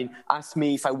asked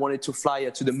me if I wanted to fly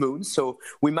to the moon. So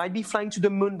we might be flying to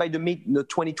the moon by the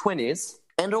mid-2020s.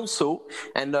 And also,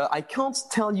 I can't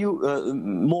tell you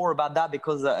more about that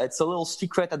because it's a little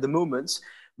secret at the moment,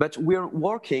 but we're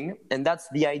working, and that's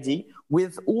the idea,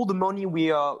 with all the money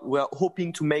we're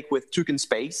hoping to make with Toucan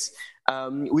Space.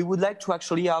 We would like to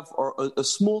actually have a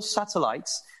small satellite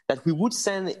that we would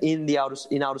send in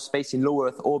outer space in low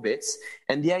Earth orbits.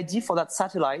 And the idea for that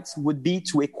satellite would be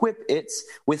to equip it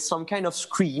with some kind of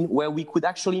screen where we could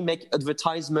actually make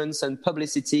advertisements and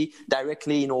publicity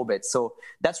directly in orbit. So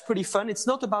that's pretty fun. It's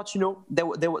not about, there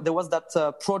was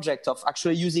that project of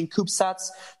actually using CubeSats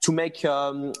to make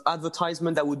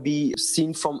advertisement that would be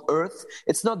seen from Earth.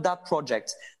 It's not that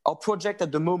project. Our project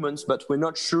at the moment, but we're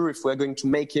not sure if we're going to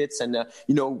make it, and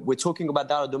we're talking about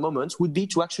that at the moment, would be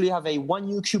to actually have a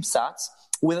 1U CubeSat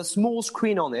with a small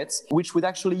screen on it, which would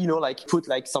actually, put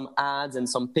some ads and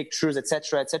some pictures,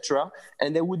 etc., etc.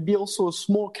 And there would be also a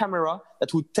small camera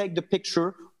that would take the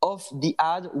picture of the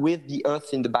ad with the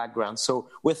Earth in the background. So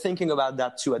we're thinking about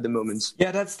that too at the moment.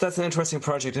 Yeah, that's an interesting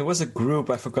project. There was a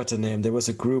group, I forgot the name. There was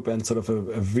a group and sort of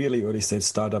a really early stage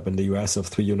startup in the US of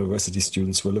 3 university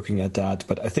students were looking at that.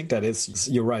 But I think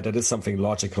you're right, that is something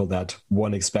logical that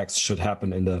one expects should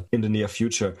happen in the near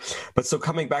future. But so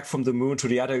coming back from the moon to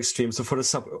the other extreme, so for the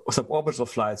suborbital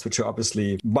flights, which are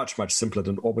obviously much, much simpler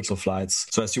than orbital flights.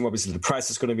 So I assume obviously the price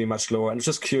is going to be much lower. And I'm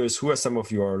just curious, who are some of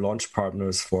your launch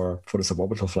partners for the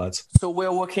suborbital flights? So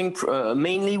we're working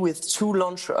mainly with 2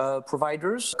 launch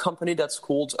providers, a company that's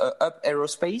called Up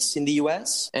Aerospace in the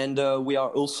US, and we are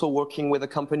also working with a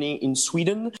company in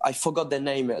Sweden. I forgot their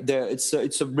name.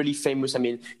 It's a really famous,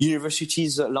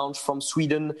 universities launch from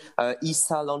Sweden.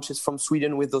 ESA launches from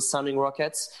Sweden with those sounding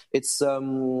rockets. It's,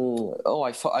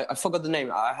 I forgot the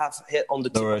name. I have it on the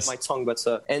tip of my tongue, but,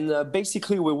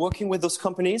 basically we're working with those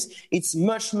companies. It's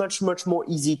much, much, much more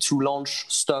easy to launch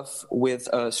stuff with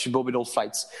suborbital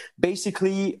flights.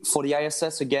 Basically, for the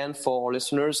ISS, again, for our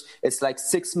listeners, it's like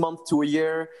 6 months to a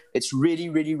year. It's really,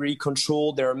 really, really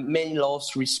controlled. There are many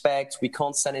laws to respect. We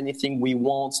can't send anything we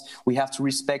want. We have to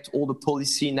respect all the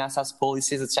policy, NASA's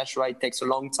policies, etc. It takes a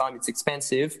long time. It's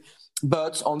expensive.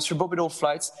 But on suborbital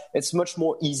flights, it's much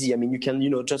more easy. I mean, you can,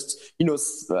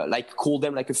 like call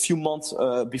them like a few months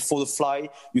before the fly.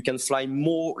 You can fly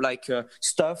more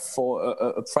stuff for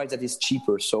a price that is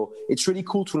cheaper. So it's really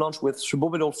cool to launch with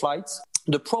suborbital flights.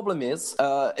 The problem is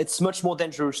it's much more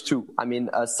dangerous too. I mean,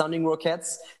 sounding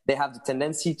rockets, they have the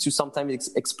tendency to sometimes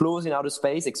explode in outer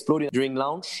space, explode during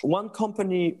launch. One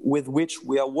company with which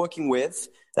we are working with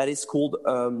that is called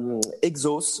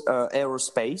Exos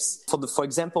Aerospace. For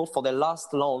example, for their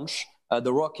last launch,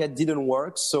 the rocket didn't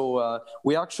work, so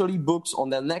we actually booked on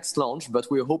their next launch, but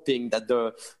we're hoping that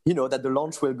the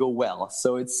launch will go well.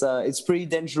 So it's pretty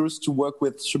dangerous to work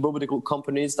with suborbital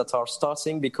companies that are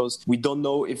starting, because we don't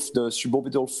know if the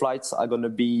suborbital flights are going to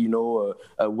be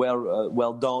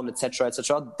well done, etc.,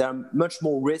 etc. There are much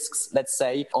more risks, let's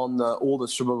say, on all the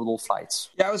suborbital flights.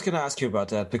 Yeah, I was going to ask you about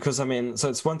that, because I mean, so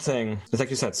it's one thing. It's like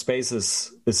you said, space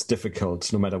is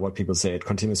difficult. No matter what people say, it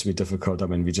continues to be difficult. I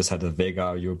mean, we just had a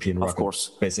Vega European rocket.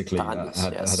 Basically had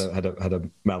a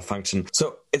malfunction.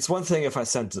 So it's one thing if I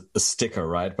sent a sticker,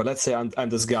 right? But let's say I'm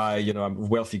this guy, I'm a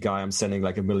wealthy guy, I'm sending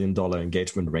like $1 million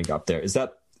engagement ring up there. Is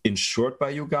that insured by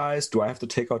you guys? Do I have to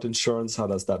take out insurance? How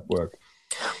does that work?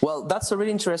 Well, that's a really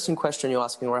interesting question you're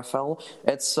asking, Raphael.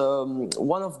 It's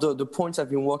one of the points I've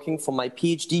been working for my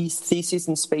PhD thesis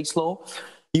in space law.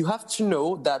 You have to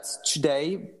know that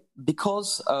today,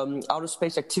 because outer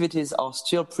space activities are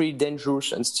still pretty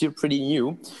dangerous and still pretty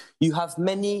new, you have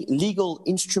many legal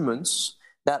instruments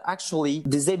that actually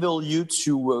disable you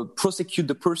to prosecute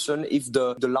the person if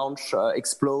the launch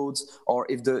explodes, or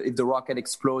if the rocket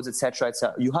explodes, etc.,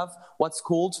 etc. You have what's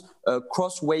called a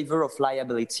cross waiver of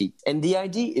liability. And the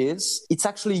idea is it's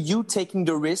actually you taking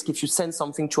the risk if you send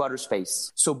something to outer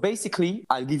space. So basically,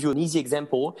 I'll give you an easy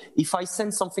example. If I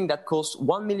send something that costs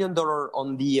 $1 million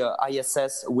on the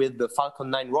ISS with the Falcon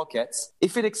 9 rockets,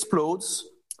 if it explodes,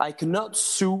 I cannot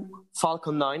sue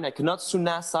Falcon 9, I cannot sue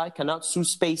NASA, I cannot sue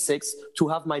SpaceX to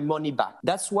have my money back.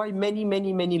 That's why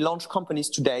many launch companies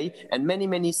today and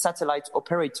many satellite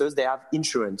operators, they have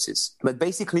insurances. But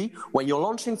basically, when you're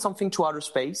launching something to outer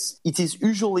space, it is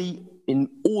usually in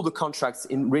all the contracts,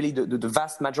 in really the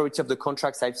vast majority of the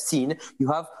contracts I've seen,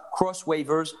 you have cross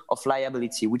waivers of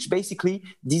liability, which basically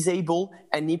disable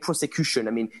any prosecution.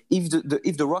 I mean,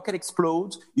 if the rocket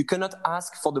explodes, you cannot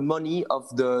ask for the money of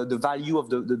the value of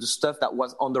the stuff that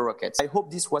was on the rocket. I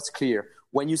hope this was clear.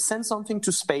 When you send something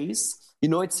to space,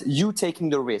 it's you taking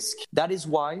the risk. That is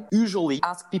why usually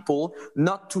ask people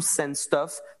not to send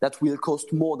stuff that will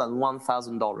cost more than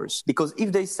 $1,000. Because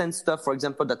if they send stuff, for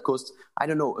example, that costs, I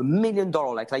don't know, $1 million,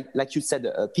 like you said,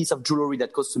 a piece of jewelry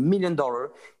that costs $1 million,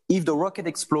 if the rocket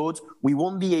explodes, we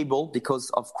won't be able, because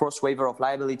of cross waiver of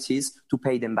liabilities, to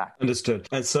pay them back. Understood.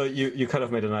 And so you kind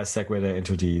of made a nice segue there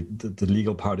into the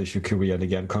legal part of your career. And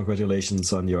again,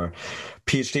 congratulations on your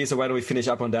PhD. So why don't we finish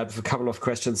up on that with a couple of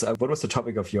questions? What was the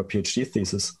topic of your PhD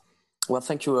thesis? Well,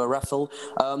 thank you, Raphael.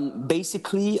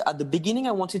 Basically, at the beginning,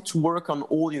 I wanted to work on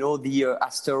all, the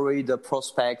asteroid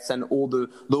prospects and all the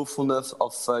lawfulness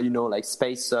of, like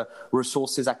space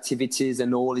resources activities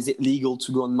and all. Is it legal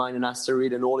to go and mine an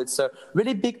asteroid and all? It's a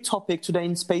really big topic today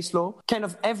in space law. Kind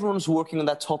of everyone's working on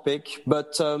that topic.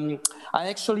 But I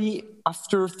actually,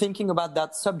 after thinking about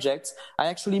that subject, I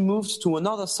actually moved to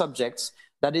another subject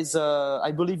that is,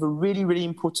 I believe, a really, really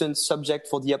important subject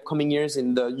for the upcoming years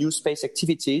in the new space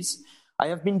activities. I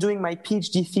have been doing my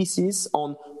PhD thesis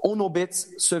on on-orbit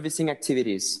servicing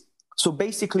activities. So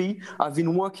basically, I've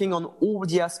been working on all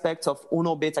the aspects of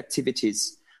on-orbit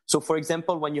activities. So, for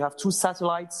example, when you have two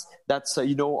satellites that,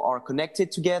 are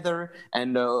connected together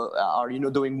and are,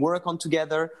 doing work on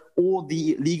together, all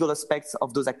the legal aspects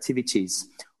of those activities.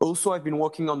 Also, I've been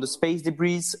working on the space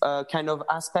debris kind of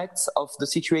aspects of the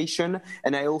situation.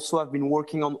 And I also have been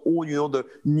working on all, the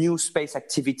new space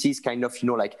activities, kind of,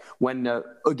 like when,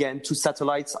 again, two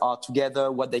satellites are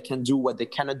together, what they can do, what they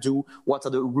cannot do, what are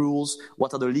the rules,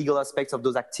 what are the legal aspects of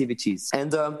those activities.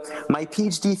 And my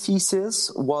PhD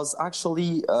thesis was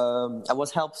actually, I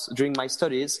was helped during my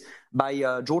studies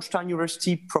by Georgetown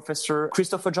University professor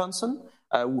Christopher Johnson,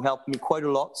 who helped me quite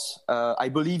a lot. I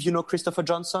believe you know Christopher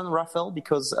Johnson, Raphael,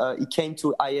 because he came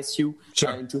to ISU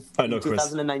in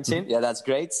 2019. Yeah, that's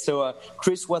great. So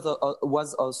Chris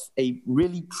was a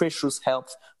really precious help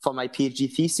for my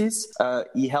PhD thesis.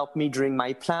 He helped me during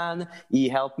my plan. He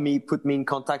helped me put me in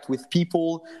contact with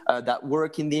people that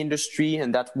work in the industry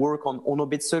and that work on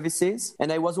on-orbit services.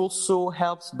 And I was also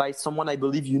helped by someone I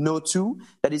believe you know too,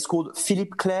 that is called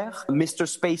Philippe Claire, Mr.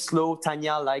 Space Law.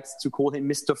 Tanya likes to call him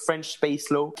Mr. French Space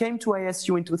Law. Came to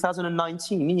ISU in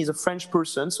 2019. He's a French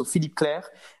person, so Philippe Claire,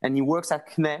 and he works at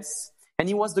CNES. And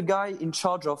he was the guy in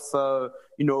charge of,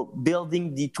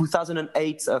 building the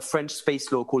 2008 French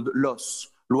space law called LOS,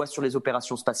 Loi sur les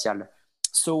opérations spatiales.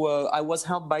 So I was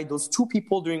helped by those two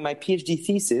people during my PhD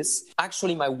thesis.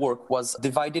 Actually, my work was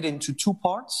divided into two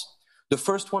parts. The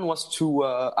first one was to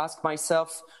ask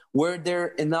myself, were there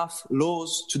enough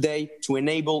laws today to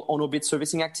enable on-orbit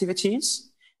servicing activities?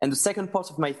 And the second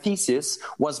part of my thesis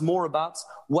was more about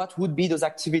what would be those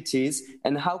activities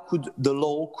and how could the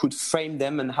law could frame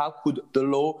them and how could the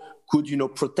law could,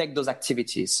 protect those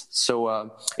activities.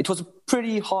 So it was a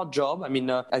pretty hard job. I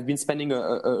mean, I've been spending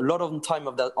a lot of time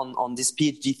on this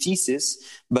PhD thesis,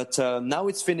 but now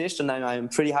it's finished and I'm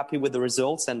pretty happy with the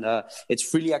results, and it's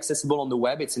freely accessible on the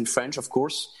web. It's in French, of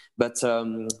course. But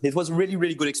it was a really,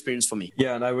 really good experience for me.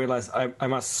 Yeah, and I realized I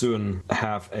must soon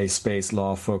have a space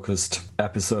law-focused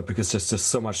episode because there's just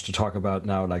so much to talk about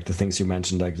now, like the things you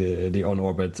mentioned, like the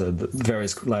on-orbit, the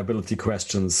various liability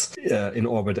questions in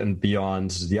orbit and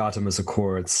beyond, the Artemis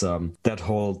Accords, that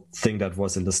whole thing that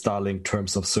was in the Starlink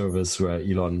terms of service where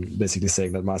Elon basically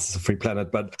saying that Mars is a free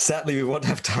planet. But sadly, we won't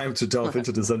have time to delve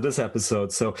into this on this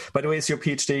episode. So, by the way, it's your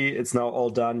PhD. It's now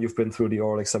all done. You've been through the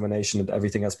oral examination and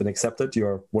everything has been accepted.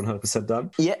 You're 100%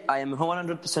 done? Yeah, I am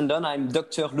 100% done. I'm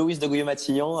Dr. Louis de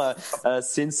Gouillot-Matignon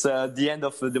since the end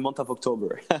of the month of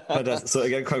October. So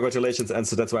again, congratulations. And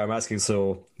so that's why I'm asking.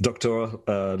 So Dr.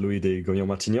 Louis de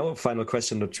Gouillot-Matignon, final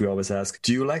question that we always ask.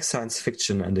 Do you like science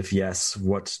fiction? And if yes,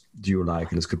 what do you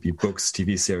like? And this could be books,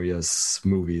 TV series,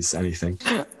 movies, anything.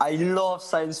 I love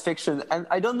science fiction. And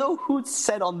I don't know who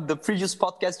said on the previous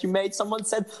podcast you made, someone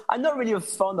said, I'm not really a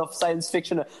fan of science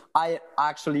fiction. I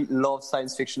actually love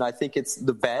science fiction. I think it's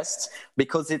the best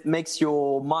because it makes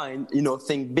your mind,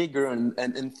 think bigger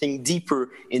and think deeper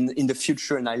in the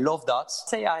future. And I love that.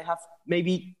 Say I have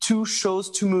maybe two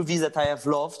movies that I have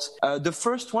loved. The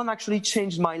first one actually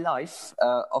changed my life.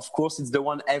 Of course, it's the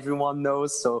one everyone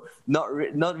knows. So not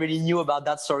really new about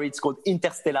that story. It's called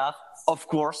Interstellar. Of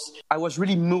course, I was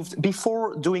really moved.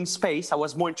 Before doing space, I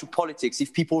was more into politics.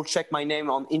 If people check my name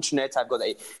on internet, I've got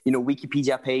a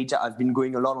Wikipedia page. I've been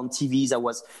going a lot on TVs. I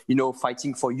was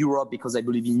fighting for Europe because I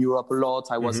believe in Europe a lot.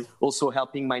 I was also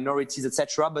helping minorities,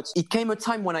 etc. But it came a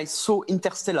time when I saw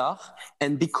Interstellar,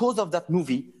 and because of that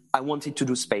movie, I wanted to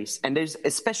do space. And there's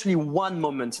especially one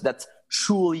moment that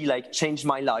truly changed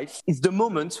my life. It's the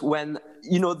moment when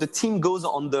the team goes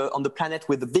on the planet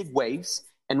with the big waves,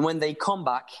 and when they come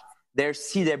back, they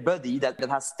see their buddy that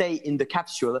has stayed in the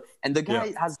capsule, and the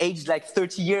guy has aged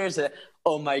 30 years.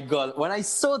 Oh my God. When I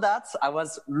saw that, I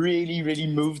was really, really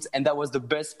moved. And that was the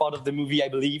best part of the movie, I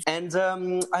believe. And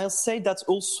I'll say that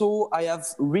also I have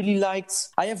really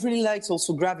liked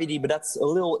also Gravity, but that's a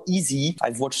little easy.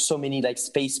 I've watched so many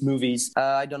space movies.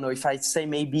 I don't know if I'd say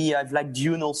maybe I've liked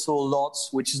Dune also a lot,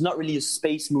 which is not really a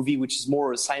space movie, which is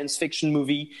more a science fiction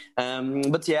movie.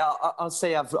 But yeah, I'll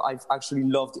say I've actually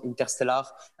loved Interstellar,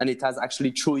 and it has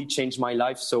actually truly changed my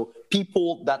life. So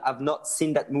people that have not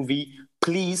seen that movie,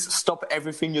 please stop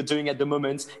everything you're doing at the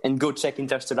moment and go check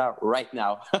Interstellar right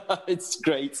now. It's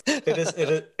great.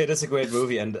 It is a great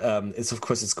movie, and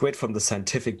it's great from the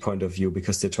scientific point of view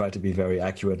because they try to be very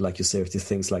accurate, like you say, with the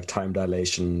things like time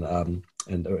dilation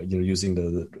and using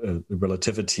the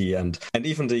relativity and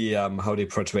even the how they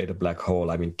portray the black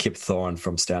hole. I mean, Kip Thorne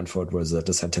from Stanford was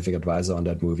the scientific advisor on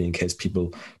that movie, in case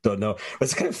people don't know. But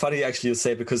it's kind of funny actually to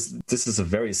say, because this is a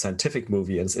very scientific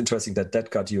movie, and it's interesting that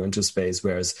got you into space,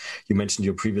 whereas you mentioned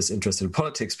your previous interest in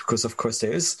politics, because of course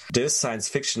there is science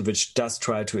fiction which does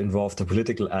try to involve the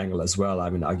political angle as well. I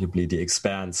mean, arguably The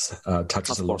Expanse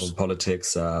touches a lot on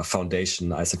politics.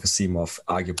 Foundation, Isaac Asimov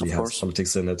arguably has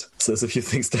politics in it. So there's a few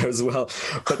things there as well.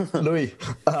 But Louis,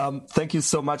 thank you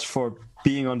so much for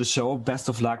being on the show. Best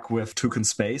of luck with Toucan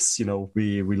Space.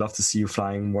 We love to see you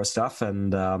flying more stuff,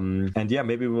 and yeah,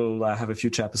 maybe we'll have a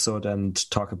future episode and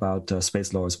talk about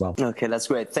space law as well. Okay, that's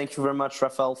great. Thank you very much,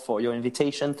 Raphael, for your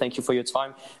invitation. Thank you for your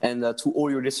time, and to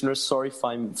all your listeners, sorry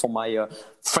for my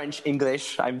French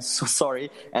English. I'm so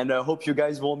sorry, and I hope you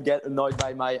guys won't get annoyed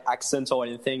by my accent or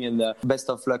anything. And best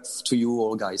of luck to you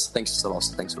all, guys. Thanks a lot.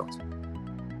 Thanks a lot.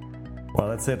 Well,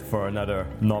 that's it for another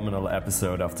nominal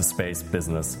episode of the Space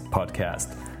Business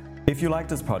Podcast. If you like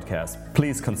this podcast,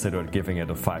 please consider giving it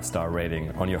a 5-star rating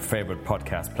on your favorite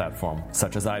podcast platform,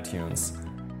 such as iTunes.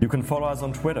 You can follow us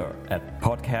on Twitter at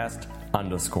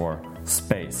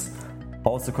podcast_space.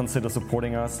 Also consider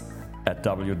supporting us at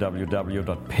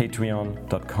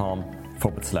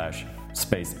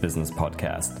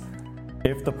www.patreon.com/spacebusinesspodcast.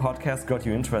 If the podcast got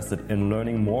you interested in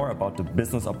learning more about the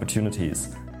business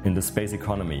opportunities in the space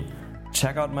economy,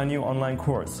 check out my new online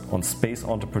course on space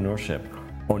entrepreneurship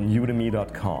on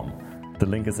udemy.com. The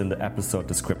link is in the episode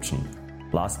description.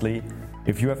 Lastly,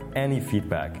 if you have any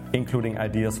feedback, including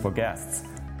ideas for guests,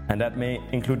 and that may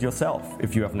include yourself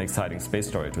if you have an exciting space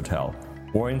story to tell,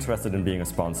 or interested in being a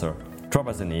sponsor, drop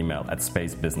us an email at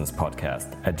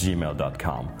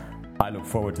spacebusinesspodcast@gmail.com. I look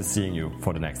forward to seeing you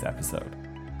for the next episode.